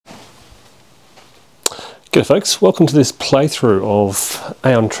G'day folks, welcome to this playthrough of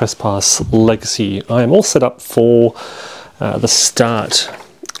Aeon Trespass Legacy. I am all set up for the start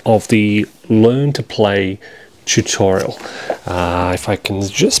of the Learn to Play tutorial. If I can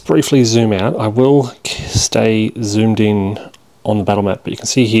just briefly zoom out, I will stay zoomed in on the battle map, but you can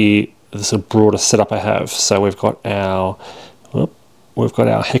see here the sort of broader setup I have. So we've got our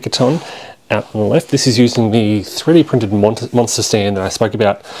Hecaton out on the left. This is using the 3D printed monster stand that I spoke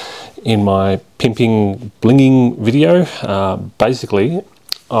about in my pimping blinging video. Basically,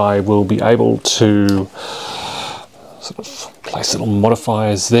 I will be able to sort of place little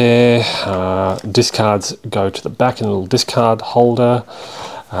modifiers there. Discards go to the back in a little discard holder.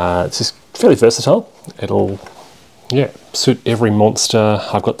 It's just fairly versatile. It'll suit every monster.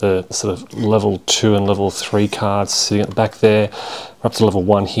 I've got the sort of level 2 and level 3 cards sitting at the back there. We're up to level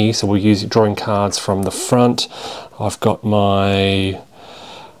 1 here, so we'll use drawing cards from the front. I've got my,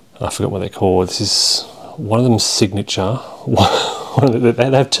 I forgot what they're called. This is one of them's signature.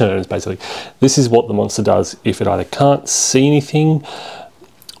 They have turns, basically. This is what the monster does if it either can't see anything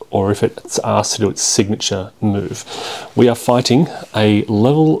or if it's asked to do its signature move. We are fighting a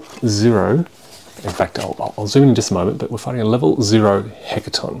level 0. In fact, I'll zoom in just a moment, but we're fighting a level 0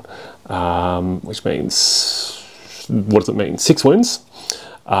 Hecaton, which means, what does it mean? 6 wounds.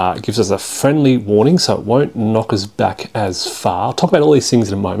 It gives us a friendly warning, so it won't knock us back as far. I'll talk about all these things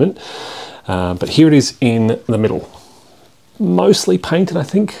in a moment, but here it is in the middle. Mostly painted, I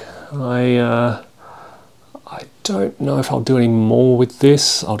think. I don't know if I'll do any more with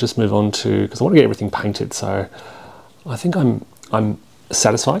this. I'll just move on to, because I want to get everything painted, so I think I'm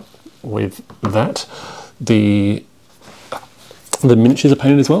satisfied with that. The miniatures are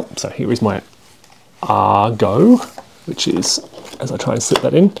painted as well. So here is my Argo, which is, as I try and slip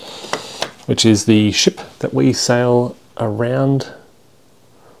that in, which is the ship that we sail around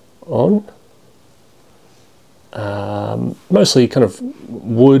on. Mostly kind of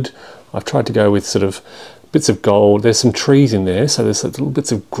wood. I've tried to go with sort of bits of gold. There's some trees in there, so there's little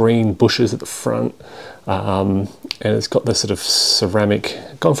bits of green bushes at the front, and it's got this sort of ceramic,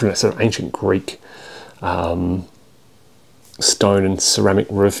 gone from that sort of ancient Greek stone and ceramic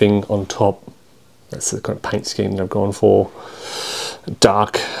roofing on top. That's the kind of paint scheme that I've gone for.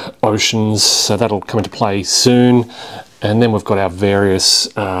 Dark oceans, so that'll come into play soon. And then we've got our various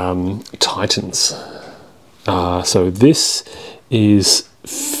titans. So this is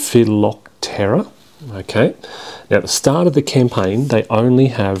Philoctera. Okay. Now at the start of the campaign, they only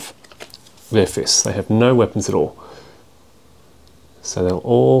have their fists. They have no weapons at all. So they'll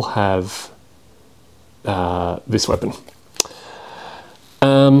all have this weapon.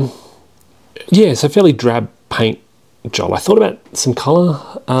 Yeah, so fairly drab paint job. I thought about some colour,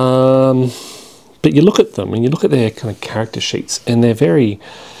 but you look at them and you look at their kind of character sheets, and they're very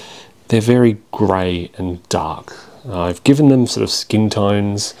grey and dark. I've given them sort of skin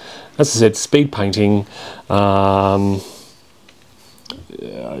tones. As I said, speed painting.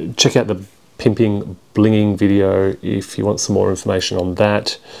 Check out the pimping blinging video if you want some more information on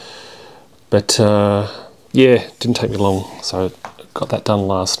that. But yeah, didn't take me long, so got that done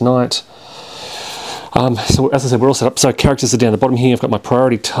last night. So as I said, we're all set up. So characters are down the bottom here. I've got my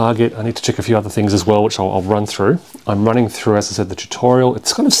priority target. I need to check a few other things as well, which I'll run through. I'm running through, as I said, the tutorial.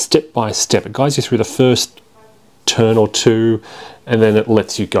 It's kind of step by step. It guides you through the first turn or two, and then it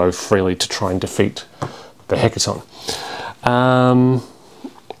lets you go freely to try and defeat the Hecaton.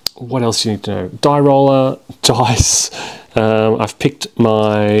 What else do you need to know? Die roller, dice. I've picked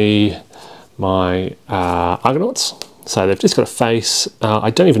my Argonauts. So they've just got a face. I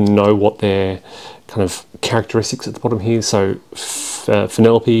don't even know what their kind of characteristics at the bottom here. So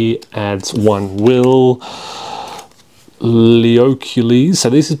Penelope adds 1 will. Leocules, so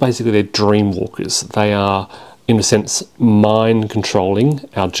this is basically their dream walkers. They are, in a sense, mind controlling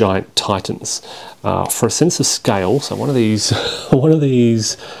our giant titans. For a sense of scale, so one of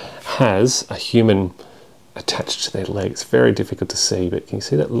these has a human attached to their leg. It's very difficult to see, but can you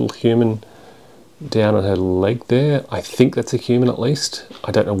see that little human down on her leg there? I think that's a human, at least.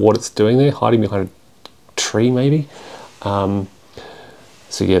 I don't know what it's doing there, hiding behind a tree maybe. So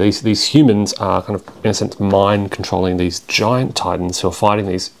yeah, these humans are kind of, in a sense, mind controlling these giant titans who are fighting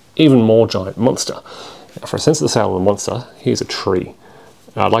these even more giant monster. Now, for a sense of the scale of the monster, here's a tree.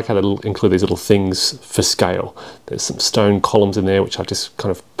 I like how they include these little things for scale. There's some stone columns in there which I've just kind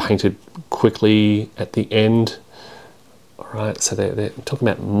of painted quickly at the end. Alright, so they're talking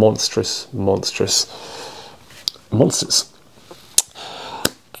about monstrous monsters.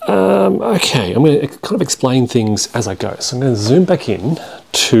 Okay, I'm going to kind of explain things as I go. So I'm going to zoom back in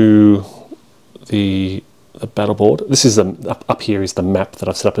to the battle board. This is up here is the map that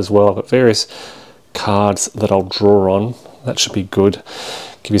I've set up as well. I've got various cards that I'll draw on. That should be good.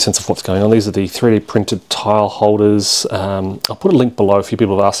 Give you a sense of what's going on. These are the 3D printed tile holders. I'll put a link below. A few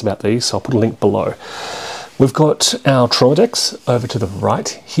people have asked about these, so I'll put a link below. We've got our trauma decks over to the right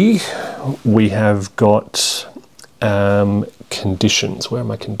here. We have got conditions. Where are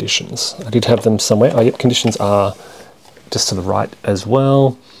my conditions? I did have them somewhere. Oh, yep, conditions are just to the right as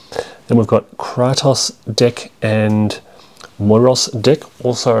well. Then we've got Kratos deck and Moiros deck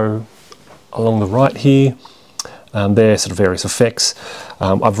also along the right here. They're sort of various effects.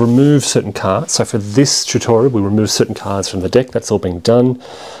 I've removed certain cards. So for this tutorial, we removed certain cards from the deck. That's all been done.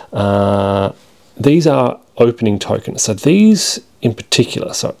 These are opening tokens. So these in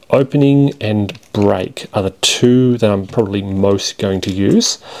particular, so opening and break are the two that I'm probably most going to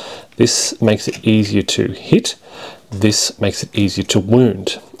use. This makes it easier to hit. This makes it easier to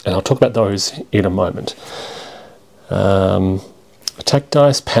wound. And I'll talk about those in a moment. Attack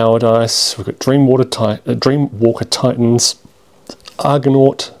dice, power dice, we've got Dreamwalker Titans,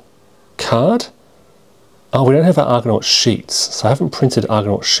 Argonaut card. Oh, we don't have our Argonaut sheets, so I haven't printed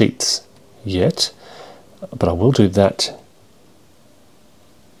Argonaut sheets yet, but I will do that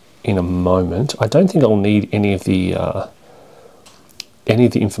in a moment. I don't think I'll need any of the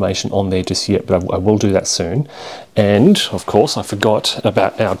information on there just yet, but I will do that soon. And of course, I forgot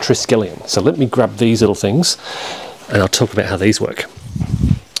about our Triskelion. So let me grab these little things, and I'll talk about how these work.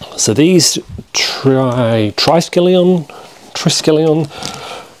 So these Triskelion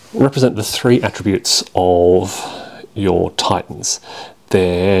represent the three attributes of your Titans.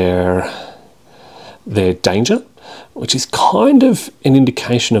 They're danger, which is kind of an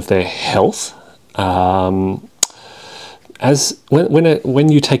indication of their health. When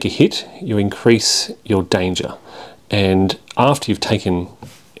you take a hit, you increase your danger, and after you've taken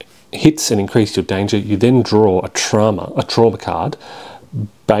hits and increased your danger, you then draw a trauma card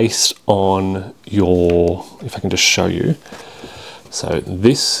based on your, if I can just show you. So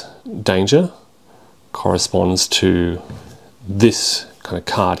this danger corresponds to this kind of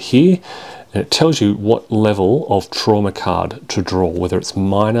card here, and it tells you what level of trauma card to draw, whether it's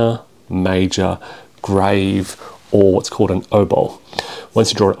minor, major, grave, or what's called an obol.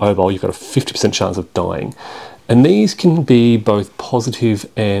 Once you draw an obol, you've got a 50% chance of dying. And these can be both positive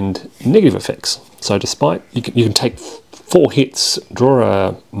and negative effects. So despite, you can take 4 hits, draw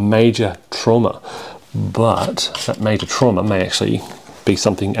a major trauma, but that major trauma may actually be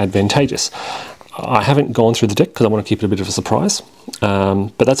something advantageous. I haven't gone through the deck because I want to keep it a bit of a surprise,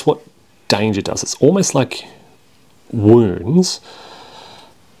 but that's what danger does. It's almost like wounds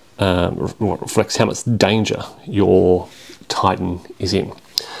reflects how much danger your Titan is in.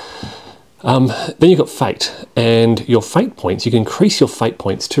 Then you've got fate, and your fate points, you can increase your fate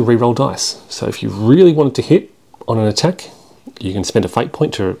points to reroll dice. So if you really wanted to hit on an attack, you can spend a fate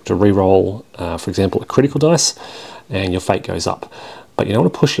point to reroll, for example, a critical dice, and your fate goes up. But you don't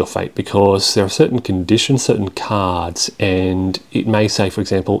want to push your fate because there are certain conditions, certain cards, and it may say, for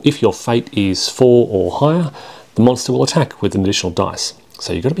example, if your fate is 4 or higher, the monster will attack with an additional dice.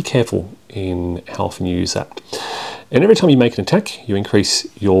 So you've got to be careful in how often you use that. And every time you make an attack, you increase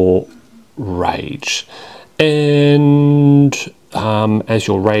your rage. And as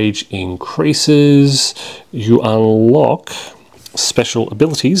your rage increases, you unlock special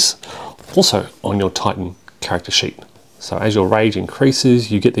abilities also on your Titan character sheet. So as your rage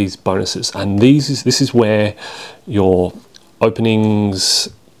increases, you get these bonuses, and this is where your openings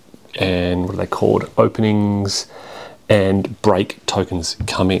and what are they called? Openings and break tokens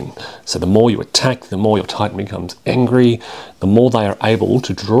come in. So the more you attack, the more your Titan becomes angry, the more they are able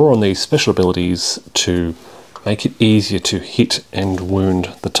to draw on these special abilities to make it easier to hit and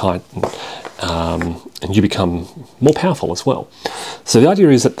wound the Titan, and you become more powerful as well. So the idea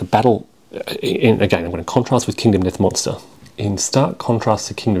is that the battle, and again, I'm going to contrast with Kingdom Death Monster. In stark contrast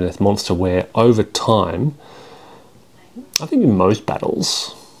to Kingdom Death Monster, where over time, I think in most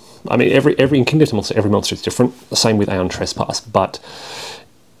battles, I mean, in Kingdom Death Monster, every monster is different. The same with Aeon Trespass, but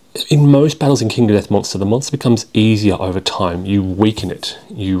in most battles in Kingdom Death Monster, the monster becomes easier over time. You weaken it.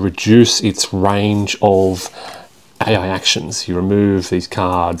 You reduce its range of AI actions. You remove these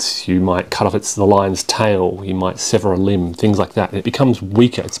cards. You might cut off the lion's tail. You might sever a limb, things like that. And it becomes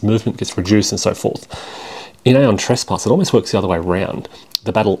weaker. Its movement gets reduced and so forth. In Aeon Trespass, it almost works the other way around.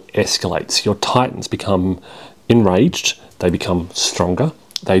 The battle escalates. Your Titans become enraged. They become stronger.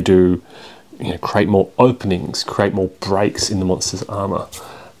 They do, create more openings, create more breaks in the monster's armor,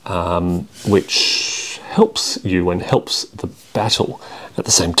 which helps you and helps the battle. At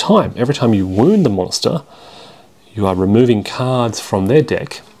the same time, every time you wound the monster, you are removing cards from their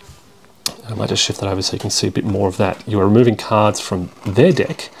deck. I might just shift that over so you can see a bit more of that. You are removing cards from their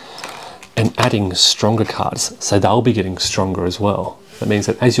deck, and adding stronger cards, so they'll be getting stronger as well. That means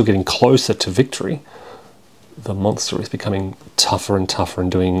that as you're getting closer to victory, the monster is becoming tougher and tougher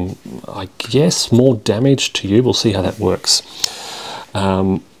and doing, I guess, more damage to you. We'll see how that works.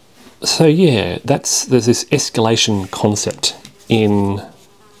 So yeah, there's this escalation concept in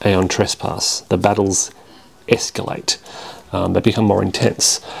Aeon Trespass. The battles escalate. They become more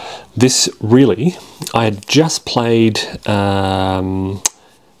intense. This really, I had just played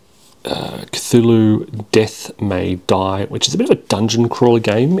Cthulhu Death May Die, which is a bit of a dungeon crawler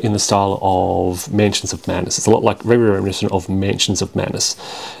game in the style of Mansions of Madness. It's a lot like, very reminiscent of Mansions of Madness.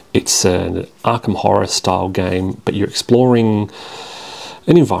 It's an Arkham Horror style game, but you're exploring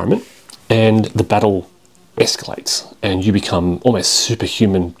an environment and the battle escalates and you become almost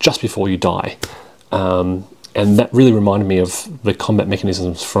superhuman just before you die. And that really reminded me of the combat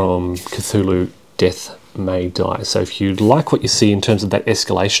mechanisms from Cthulhu Death May Die. So if you like what you see in terms of that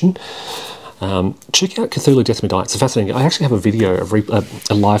escalation, check out Cthulhu Death May Die. It's a fascinating. I actually have a video of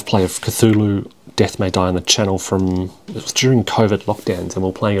a live play of Cthulhu Death May Die on the channel from, it was during COVID lockdowns, and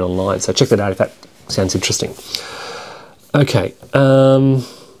we're playing it online. So check that out if that sounds interesting. Okay.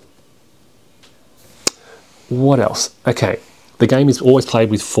 What else? Okay. The game is always played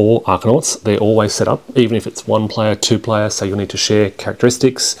with 4 Arcanauts. They're always set up, even if it's 1 player, 2 player, so you'll need to share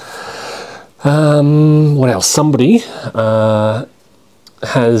characteristics. What else? Somebody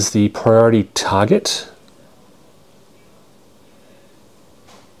has the priority target.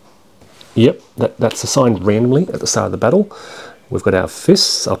 Yep, that's assigned randomly at the start of the battle. We've got our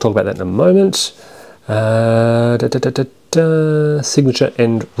fists. I'll talk about that in a moment. Signature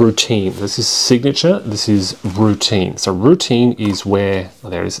and routine. This is signature, this is routine. So routine is where, oh,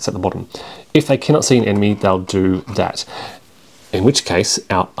 there it is, it's at the bottom. If they cannot see an enemy, they'll do that. In which case,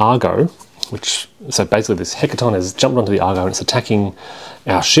 our Argo, so basically this Hecaton has jumped onto the Argo and it's attacking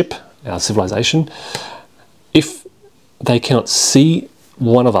our ship, our civilization. If they cannot see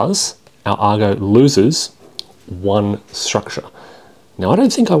one of us, our Argo loses 1 structure. Now, I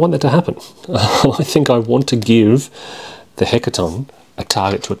don't think I want that to happen. I think I want to give the Hecaton a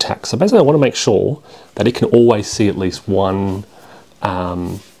target to attack. So basically I want to make sure that it can always see at least one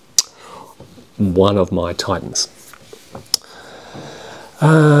of my Titans.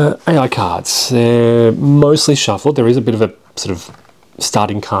 AI cards, they're mostly shuffled. There is a bit of a sort of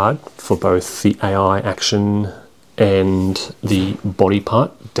starting card for both the AI action and the body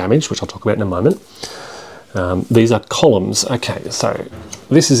part damage, which I'll talk about in a moment. These are columns. Okay, so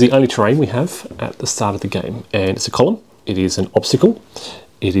this is the only terrain we have at the start of the game, and it's a column. It is an obstacle.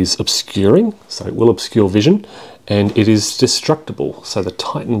 It is obscuring, so it will obscure vision, and it is destructible, so the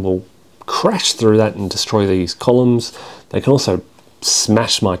Titan will crash through that and destroy these columns. They can also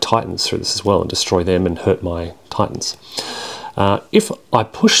smash my Titans through this as well and destroy them and hurt my Titans. If I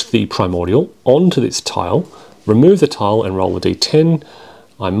push the primordial onto this tile, remove the tile and roll a d10,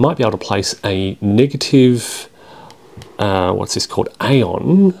 I might be able to place a negative, what's this called,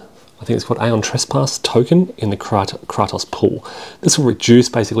 Aeon, I think it's called Aeon Trespass token in the Kratos pool. This will reduce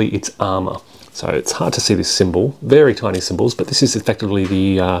basically its armor. So it's hard to see this symbol, very tiny symbols, but this is effectively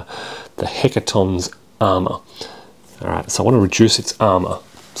the Hecaton's armor. All right, so I want to reduce its armor.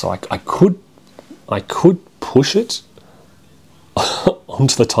 So I could push it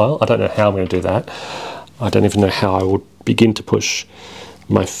onto the tile. I don't know how I'm going to do that. I don't even know how I would begin to push.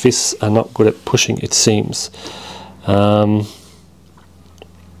 My fists are not good at pushing, it seems.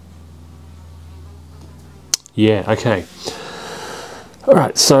 Yeah, okay. All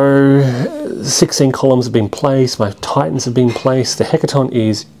right, so 16 columns have been placed, my Titans have been placed, the Hecaton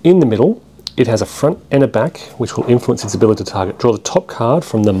is in the middle, it has a front and a back, which will influence its ability to target. Draw the top card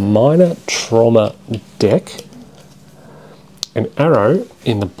from the Minor Trauma deck, an arrow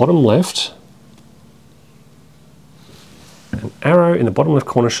in the bottom left, an arrow in the bottom left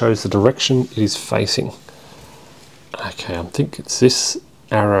corner shows the direction it is facing. Okay, I think it's this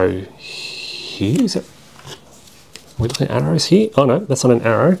arrow here, is it? Are we looking at arrows here? Oh no, that's not an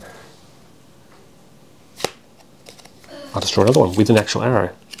arrow. I'll just draw another one with an actual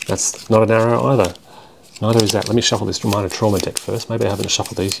arrow. That's not an arrow either. Neither is that. Let me shuffle this Minor Trauma deck first. Maybe I haven't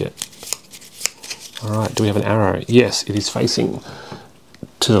shuffled these yet. Alright, do we have an arrow? Yes, it is facing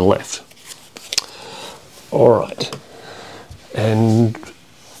to the left. Alright. And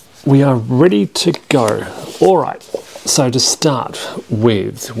we are ready to go. Alright, so to start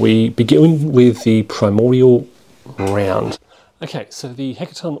with, we begin with the primordial round. Okay, so the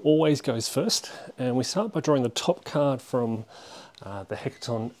Hecaton always goes first, and we start by drawing the top card from the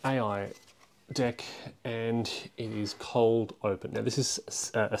Hecaton AI deck, and it is cold open. Now this is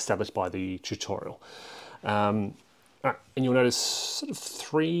established by the tutorial. All right, and you'll notice sort of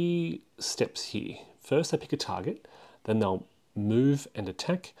 3 steps here. First, they pick a target, then they'll move and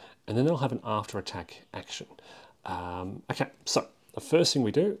attack, and then they'll have an after attack action. Okay, so the first thing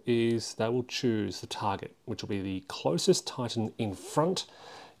we do is they will choose the target, which will be the closest Titan in front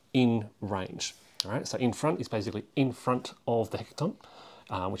in range. All right, so in front is basically in front of the Hecaton,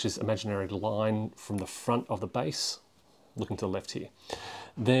 which is imaginary line from the front of the base, looking to the left here.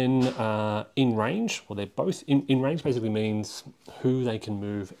 Then in range, well, they're both in range basically means who they can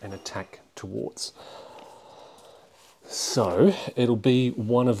move and attack towards. So it'll be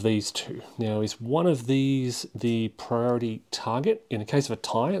one of these two. Now, is one of these the priority target? In the case of a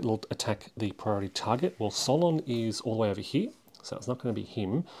tie, it'll attack the priority target. Well, Solon is all the way over here, so it's not going to be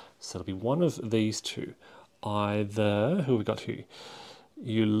him. So it'll be one of these two. Either, who have we got here?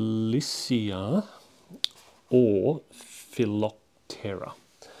 Ulyssia or Philoctera.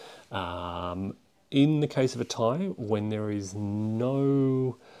 In the case of a tie, when there is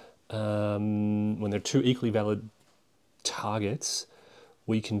no, when there are 2 equally valid targets,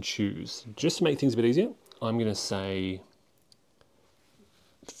 we can choose. Just to make things a bit easier, I'm going to say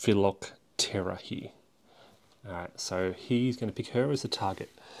Philoctera here. All right, so he's going to pick her as the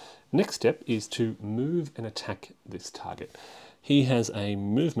target. Next step is to move and attack this target. He has a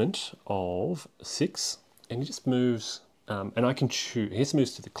movement of 6, and he just moves, and I can choose. He just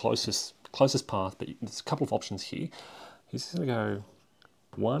moves to the closest path, but there's a couple of options here. He's just going to go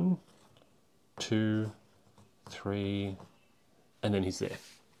 1, 2, 3, and then he's there.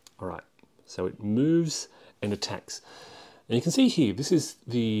 All right, so it moves and attacks. And you can see here, this is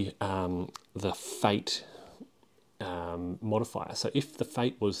the fate modifier. So if the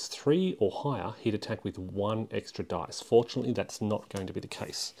fate was 3 or higher, he'd attack with 1 extra dice. Fortunately, that's not going to be the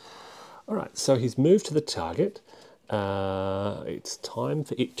case. All right, so he's moved to the target. It's time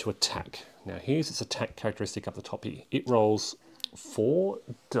for it to attack. Now here's its attack characteristic up the top here. It rolls 4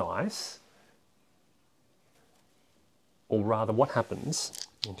 dice, or rather what happens,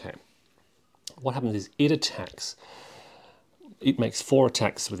 okay, what happens is it attacks. It makes 4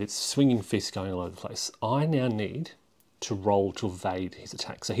 attacks with its swinging fist going all over the place. I now need to roll to evade his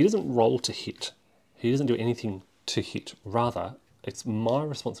attack. So he doesn't roll to hit. He doesn't do anything to hit. Rather, it's my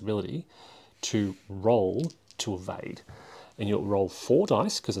responsibility to roll to evade. And you'll roll 4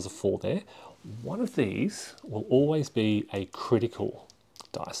 dice, because there's a 4 there. One of these will always be a critical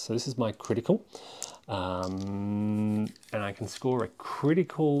dice. So this is my critical. And I can score a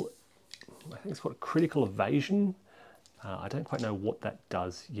critical, I think it's called a critical evasion. I don't quite know what that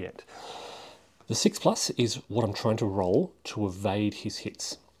does yet. The 6+ is what I'm trying to roll to evade his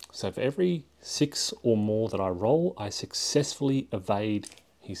hits. So for every 6 or more that I roll, I successfully evade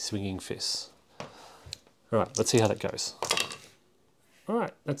his swinging fists. All right, let's see how that goes. All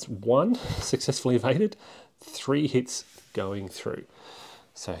right, that's 1 successfully evaded, 3 hits going through.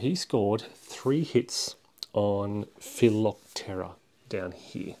 So he scored 3 hits on Philoctera down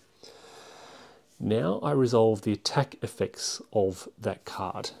here. Now I resolve the attack effects of that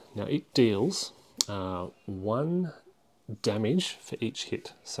card. Now it deals 1 damage for each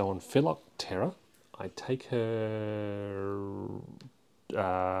hit. So on Philoctera, I take her,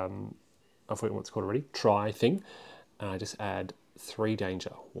 I forget what it's called already, try thing, and I just add 3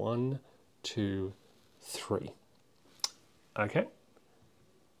 danger. 1, 2, 3. Okay.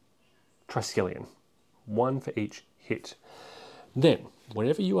 Triskelion. 1 for each hit. Then,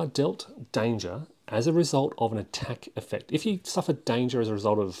 whenever you are dealt danger as a result of an attack effect, if you suffer danger as a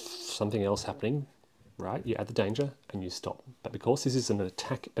result of something else happening, right, you add the danger and you stop. But because this is an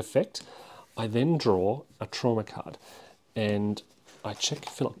attack effect, I then draw a trauma card and I check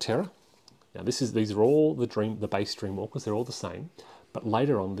Philoctera. Now these are all the base Dreamwalkers, they're all the same, but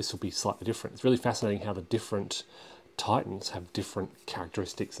later on this will be slightly different. It's really fascinating how the different Titans have different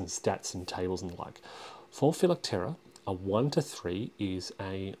characteristics and stats and tables and the like. For Philoctera, a 1 to 3 is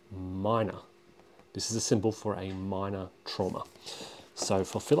a minor. This is a symbol for a minor trauma. So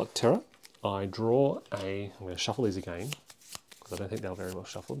for Philoctera, I draw I'm going to shuffle these again, because I don't think they're very well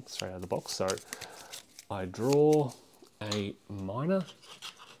shuffled straight out of the box. So I draw a minor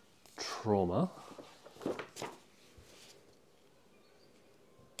trauma.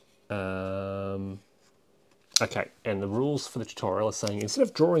 Okay, and the rules for the tutorial are saying instead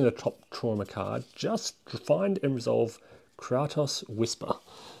of drawing the top trauma card, just find and resolve Kratos Whisper.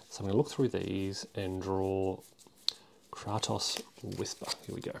 So I'm going to look through these and draw Kratos Whisper.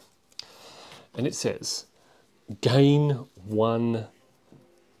 Here we go. And it says, gain 1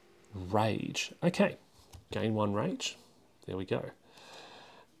 rage. Okay, gain 1 rage. There we go.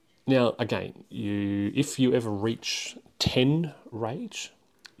 Now, again, if you ever reach 10 rage,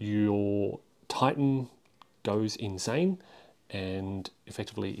 your Titan goes insane and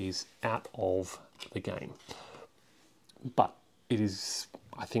effectively is out of the game. But it is,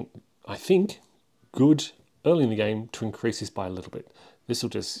 I think, good early in the game to increase this by a little bit. This will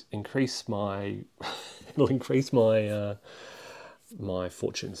just increase my, it'll increase my my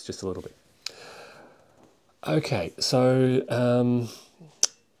fortunes just a little bit. Okay, so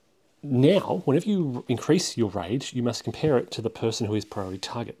now whenever you increase your rage, you must compare it to the person who is priority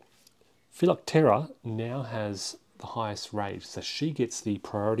target. Phylactera now has the highest rage, so she gets the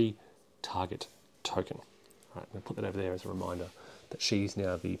priority target token. Right, I'm going to put that over there as a reminder that she's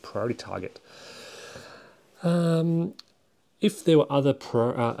now the priority target. If there were other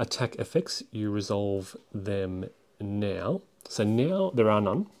attack effects, you resolve them now. So now there are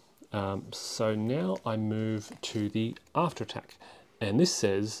none. So now I move to the after attack, and this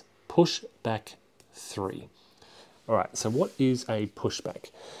says push back 3. All right, so what is a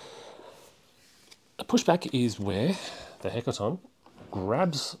pushback? A pushback is where the Hecaton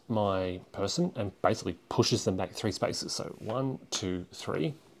grabs my person and basically pushes them back 3 spaces. So 1, 2,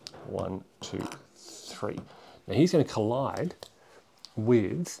 3, 1, 2, 3. Now he's going to collide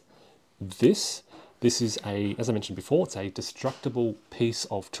with this. This is a, as I mentioned before, it's a destructible piece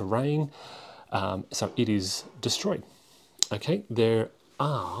of terrain. So it is destroyed. Okay, there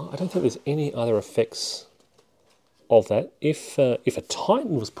are, I don't think there's any other effects of that. If a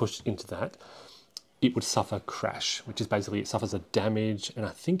Titan was pushed into that, it would suffer crash, which is basically it suffers a damage, and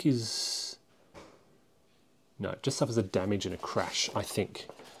I think is, no, it just suffers a damage and a crash, I think.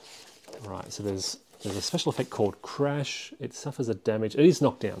 Right, so there's a special effect called crash. It suffers a damage, it is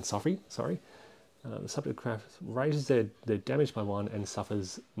knocked down, sorry. The subject crash raises their damage by 1 and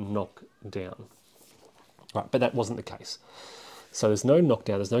suffers knockdown. Right, but that wasn't the case. So there's no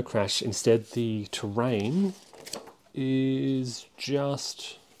knockdown, there's no crash. Instead, the terrain is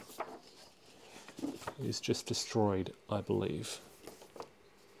just destroyed, I believe.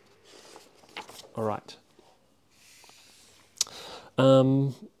 All right.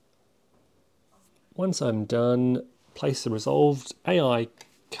 Once I'm done, place the resolved AI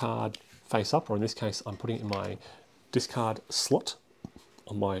card face up, or in this case, I'm putting it in my discard slot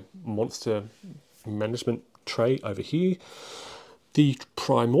on my monster management tray over here. The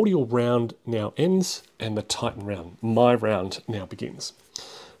primordial round now ends, and the Titan round, my round, now begins.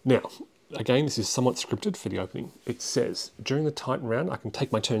 Now, again, this is somewhat scripted for the opening. It says, during the Titan round, I can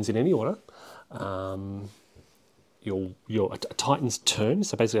take my turns in any order. A Titan's turn,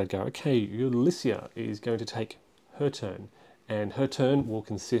 so basically I'd go, okay, Ulyssia is going to take her turn, and her turn will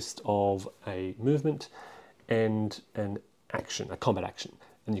consist of a movement and an action, a combat action,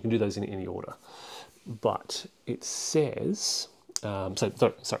 and you can do those in any order. But it says,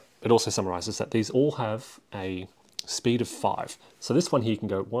 it also summarizes that these all have a speed of 5. So this one here can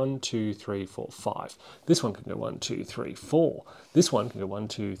go 1, 2, 3, 4, 5. This one can go 1, 2, 3, 4. This one can go 1,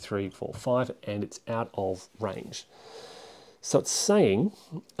 2, 3, 4, 5, and it's out of range. So it's saying,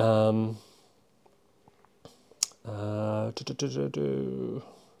 what's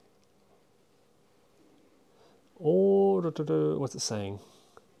it saying?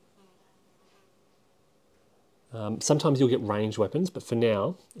 Sometimes you'll get ranged weapons, but for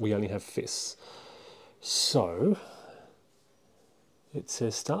now, we only have fists. So, it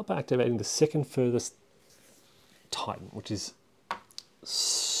says start by activating the second furthest Titan, which is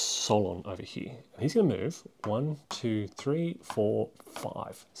Solon over here. He's going to move 1, 2, 3, 4,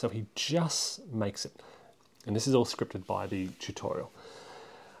 5. So he just makes it. And this is all scripted by the tutorial.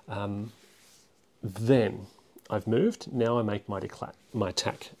 Then I've moved. Now I make my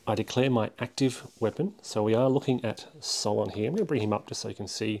attack. I declare my active weapon. So we are looking at Solon here. I'm going to bring him up just so you can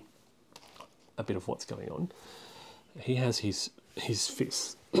see a bit of what's going on. He has his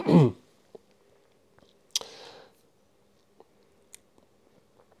fists.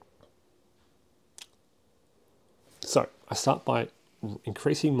 So I start by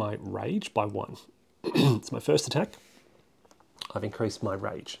increasing my rage by 1. It's my first attack. I've increased my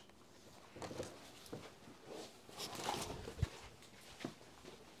rage.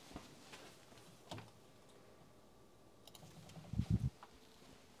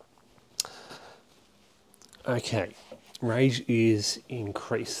 Okay, rage is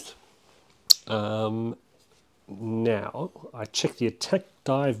increased. Now I check the attack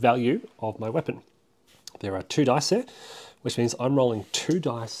die value of my weapon. There are 2 dice there, which means I'm rolling 2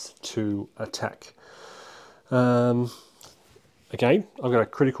 dice to attack. Again, I've got a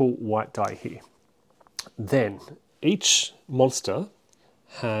critical white die here. Then each monster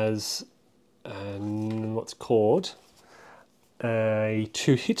has what's called a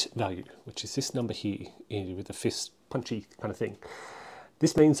 2-hit value, which is this number here with the fist punchy kind of thing.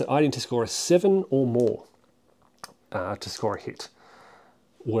 This means that I need to score a 7 or more to score a hit.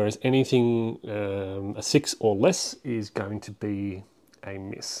 Whereas anything a 6 or less is going to be a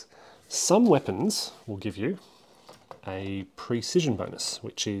miss. Some weapons will give you a precision bonus,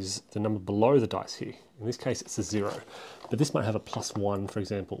 which is the number below the dice here. In this case, it's a 0. But this might have a +1, for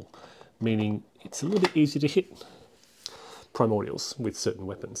example, meaning it's a little bit easier to hit primordials with certain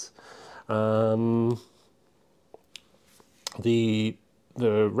weapons. The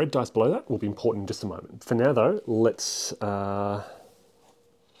red dice below that will be important in just a moment. For now, though, let's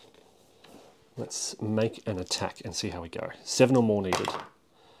make an attack and see how we go. 7 or more needed.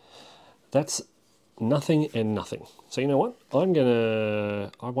 That's nothing and nothing. So you know what? I want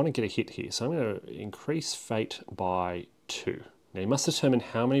to get a hit here. So I'm going to increase fate by 2. Now you must determine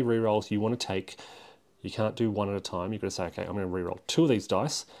how many rerolls you want to take. You can't do one at a time. You've got to say, okay, I'm going to reroll 2 of these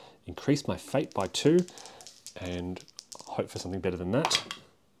dice, increase my fate by 2, and hope for something better than that.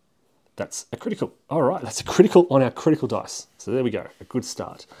 That's a critical. All right, that's a critical on our critical dice. So there we go, a good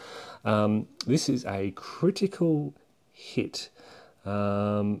start. This is a critical hit.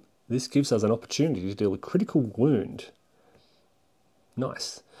 This gives us an opportunity to deal a critical wound.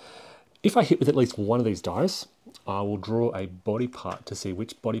 Nice. If I hit with at least one of these dice, I will draw a body part to see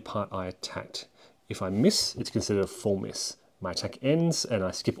which body part I attacked. If I miss, it's considered a full miss. My attack ends and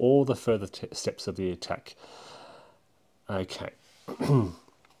I skip all the further steps of the attack. Okay.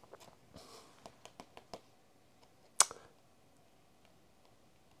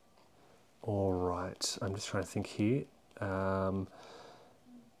 All right, I'm just trying to think here.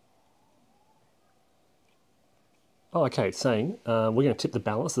 Oh, okay, it's saying we're going to tip the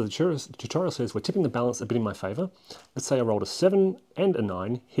balance. So the tutorial says we're tipping the balance a bit in my favor. Let's say I rolled a 7 and a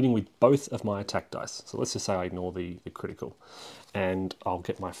 9, hitting with both of my attack dice. So let's just say I ignore the critical, and I'll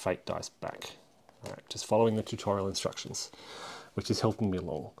get my fate dice back. All right, just following the tutorial instructions, which is helping me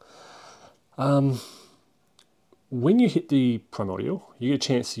along. When you hit the primordial, you get a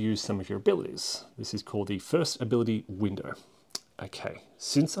chance to use some of your abilities. This is called the first ability window. Okay,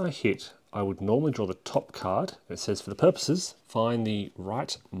 since I hit, I would normally draw the top card. It says, for the purposes, find the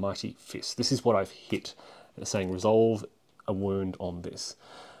right mighty fist. This is what I've hit. It's saying resolve a wound on this.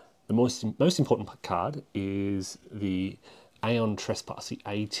 The most important card is the Aeon Trespass, the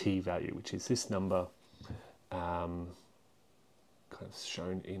AT value, which is this number kind of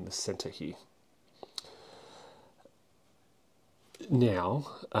shown in the center here. Now,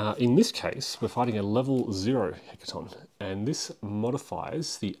 in this case, we're fighting a level 0 Hecaton, and this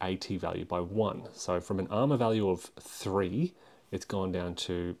modifies the AT value by 1. So from an armor value of 3, it's gone down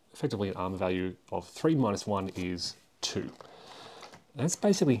to effectively an armor value of 3 minus 1 is 2. That's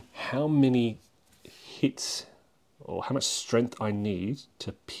basically how many hits or how much strength I need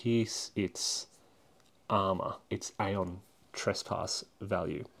to pierce its armor, its Aeon Trespass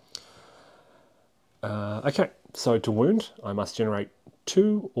value. Okay, so to wound, I must generate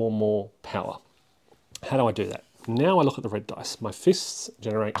 2 or more power. How do I do that? Now I look at the red dice. My fists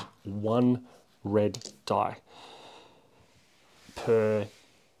generate 1 red die per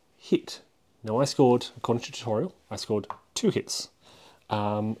hit. Now I scored, according to the tutorial, I scored 2 hits.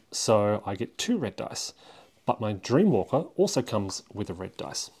 So I get 2 red dice. But my Dreamwalker also comes with a red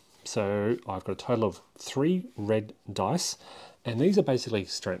dice. So I've got a total of 3 red dice. And these are basically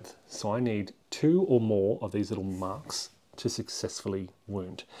strength. So I need 2 or more of these little marks to successfully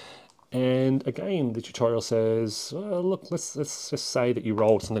wound. And again, the tutorial says, look, let's just say that you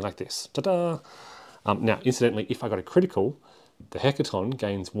rolled something like this. Ta-da! Now, incidentally, if I got a critical, the Hecaton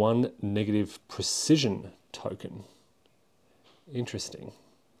gains 1 negative precision token. Interesting.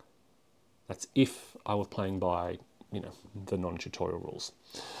 That's if I were playing by, the non-tutorial rules.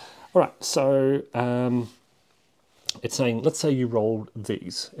 All right, so it's saying, let's say you rolled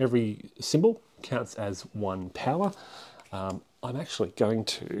these. Every symbol counts as 1 power. I'm actually going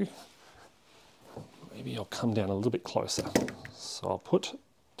to, maybe I'll come down a little bit closer. So I'll put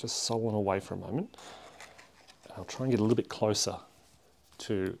just Solon away for a moment. I'll try and get a little bit closer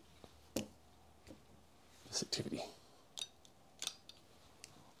to this activity.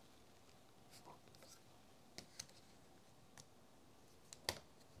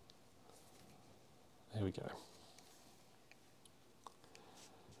 There we go.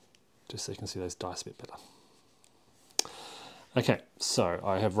 Just so you can see those dice a bit better. Okay, so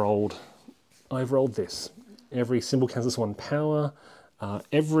I've rolled this. Every symbol counts as 1 power.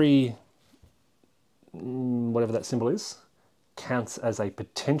 Every, whatever that symbol is, counts as a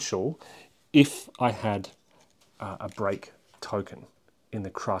potential if I had a break token in the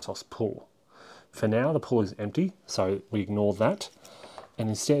Kratos pool. For now, the pool is empty, so we ignore that. And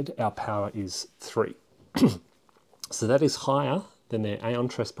instead, our power is 3. So that is higher than their Aeon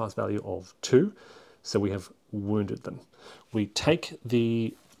Trespass value of 2. So we have wounded them. We take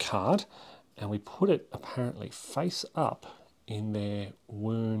the card and we put it apparently face up in their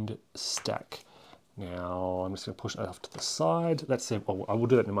wound stack. Now I'm just going to push it off to the side. That's it. Well, I will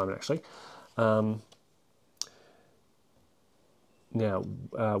do that in a moment actually. Now,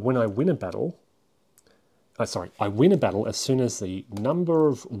 when I win a battle, I win a battle as soon as the number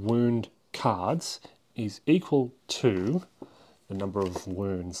of wound cards is equal to the number of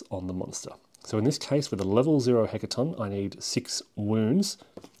wounds on the monster. So in this case, with a level 0 Hecaton, I need 6 wounds.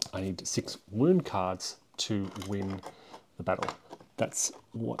 I need 6 wound cards to win the battle. That's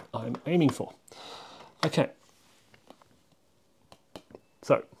what I'm aiming for. Okay.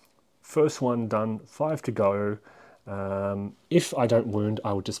 So, first one done, 5 to go. If I don't wound,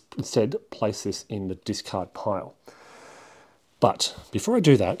 I will just instead place this in the discard pile. But before I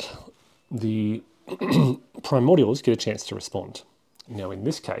do that, the primordials get a chance to respond. Now in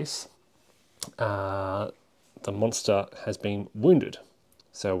this case, the monster has been wounded.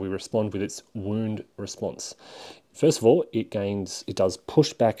 So we respond with its wound response. First of all, it does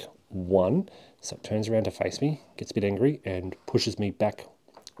push back 1. So it turns around to face me, gets a bit angry, and pushes me back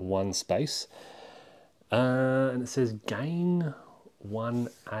 1 space. And it says gain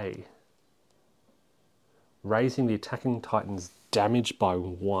 1A. Raising the attacking titan's damage by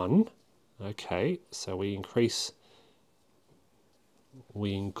 1. Okay, so we increase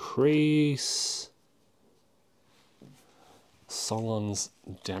Solon's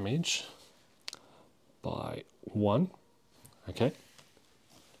damage by 1. Okay.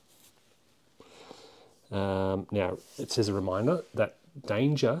 Now, it says a reminder that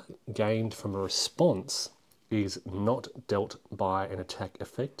danger gained from a response is not dealt by an attack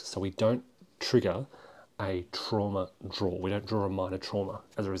effect, so we don't trigger a trauma draw. We don't draw a minor trauma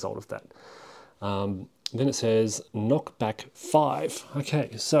as a result of that. Then it says knockback 5.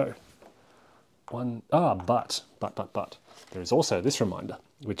 Okay, so but there is also this reminder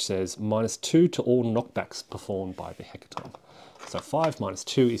which says -2 to all knockbacks performed by the Hecaton. So 5 minus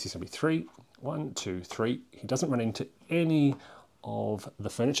 2 is going to be 3. 1, 2, 3. He doesn't run into any of the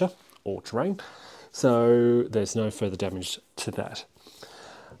furniture or terrain, so there's no further damage to that.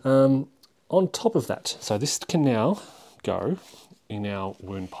 On top of that, so this can now go in our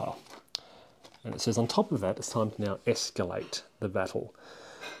wound pile. And it says on top of that, it's time to now escalate the battle.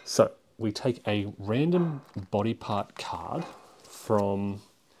 So we take a random body part card from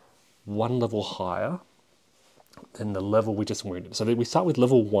 1 level higher than the level we just wounded. So we start with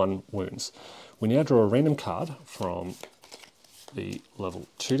level 1 wounds. We now draw a random card from the level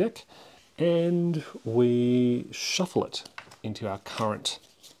 2 deck, and we shuffle it into our current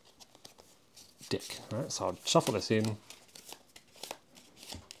deck. All right, so I'll shuffle this in.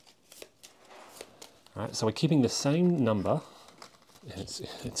 All right, so we're keeping the same number.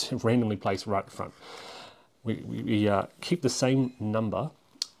 It's randomly placed right in front. We keep the same number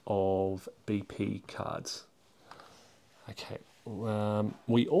of BP cards. Okay,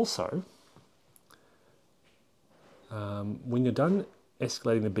 we also, when you're done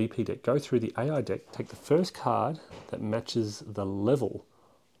escalating the BP deck, go through the AI deck, take the first card that matches the level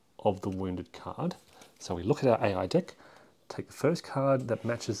of the wounded card. So we look at our AI deck, take the first card that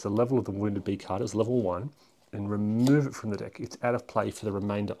matches the level of the wounded B card, it's level 1, and remove it from the deck. It's out of play for the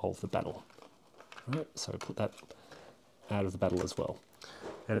remainder of the battle. Right, so put that out of the battle as well.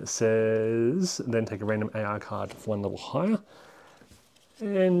 And it says, then take a random AI card for 1 level higher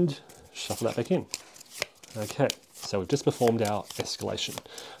and shuffle that back in. Okay, so we've just performed our escalation.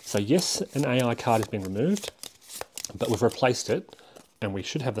 So yes, an AI card has been removed, but we've replaced it, and we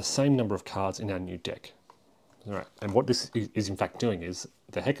should have the same number of cards in our new deck. All right, and what this is in fact doing is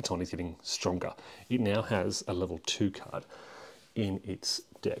the Hecaton is getting stronger. It now has a level 2 card in its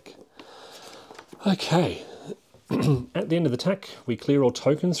deck. Okay, at the end of the attack, we clear all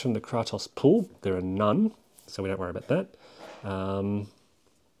tokens from the Kratos pool. There are none, so we don't worry about that.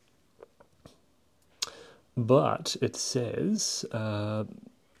 But it says, right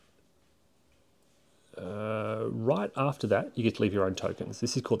after that, you get to leave your own tokens.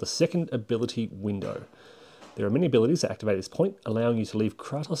 This is called the second ability window. There are many abilities that activate at this point, allowing you to leave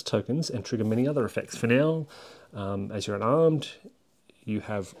Kratos tokens and trigger many other effects. For now, as you're unarmed, you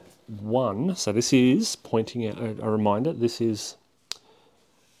have 1. So this is pointing out a reminder. This is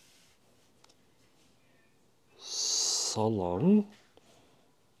Solon,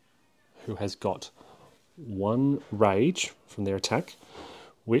 who has got 1 rage from their attack,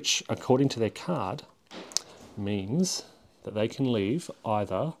 which, according to their card, means that they can leave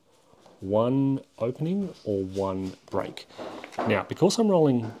either 1 opening or 1 break. Now, because I'm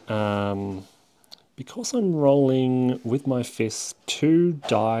rolling with my fists 2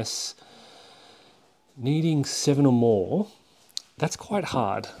 dice Needing 7 or more, that's quite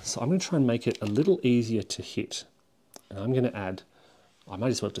hard. So I'm going to try and make it a little easier to hit. And I'm going to add, I might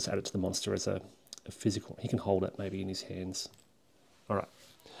as well just add it to the monster as a physical. He can hold it maybe in his hands. All right.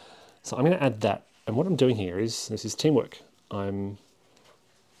 So I'm going to add that. And what I'm doing here is, this is teamwork. I'm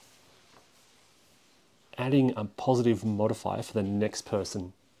adding a positive modifier for the next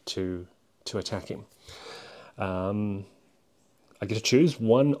person to attack him. I get to choose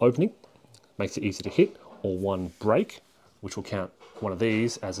one opening, makes it easy to hit, or one break, which will count one of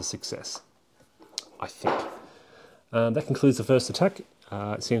these as a success, I think. That concludes the first attack.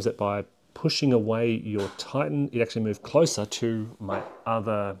 It seems that by pushing away your Titan, it actually moved closer to my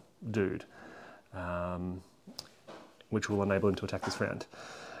other dude, which will enable him to attack this round.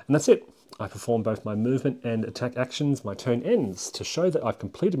 And that's it. I perform both my movement and attack actions. My turn ends. To show that I've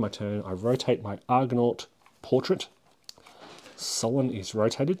completed my turn, I rotate my Argonaut portrait. Solon is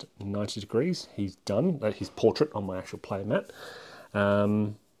rotated 90 degrees. He's done. That's his portrait on my actual player mat.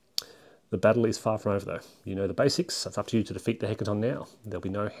 The battle is far from over though. You know the basics. It's up to you to defeat the Hecaton now. There'll be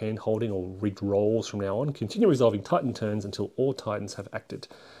no hand holding or rigged rolls from now on. Continue resolving Titan turns until all Titans have acted.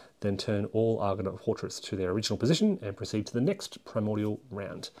 Then turn all Argonaut portraits to their original position and proceed to the next primordial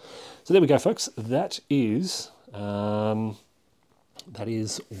round. So there we go, folks. That is one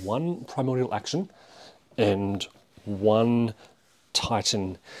primordial action and one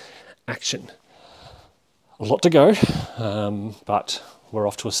Titan action. A lot to go, but we're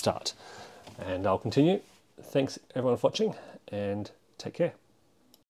off to a start. And I'll continue. Thanks everyone for watching, and take care.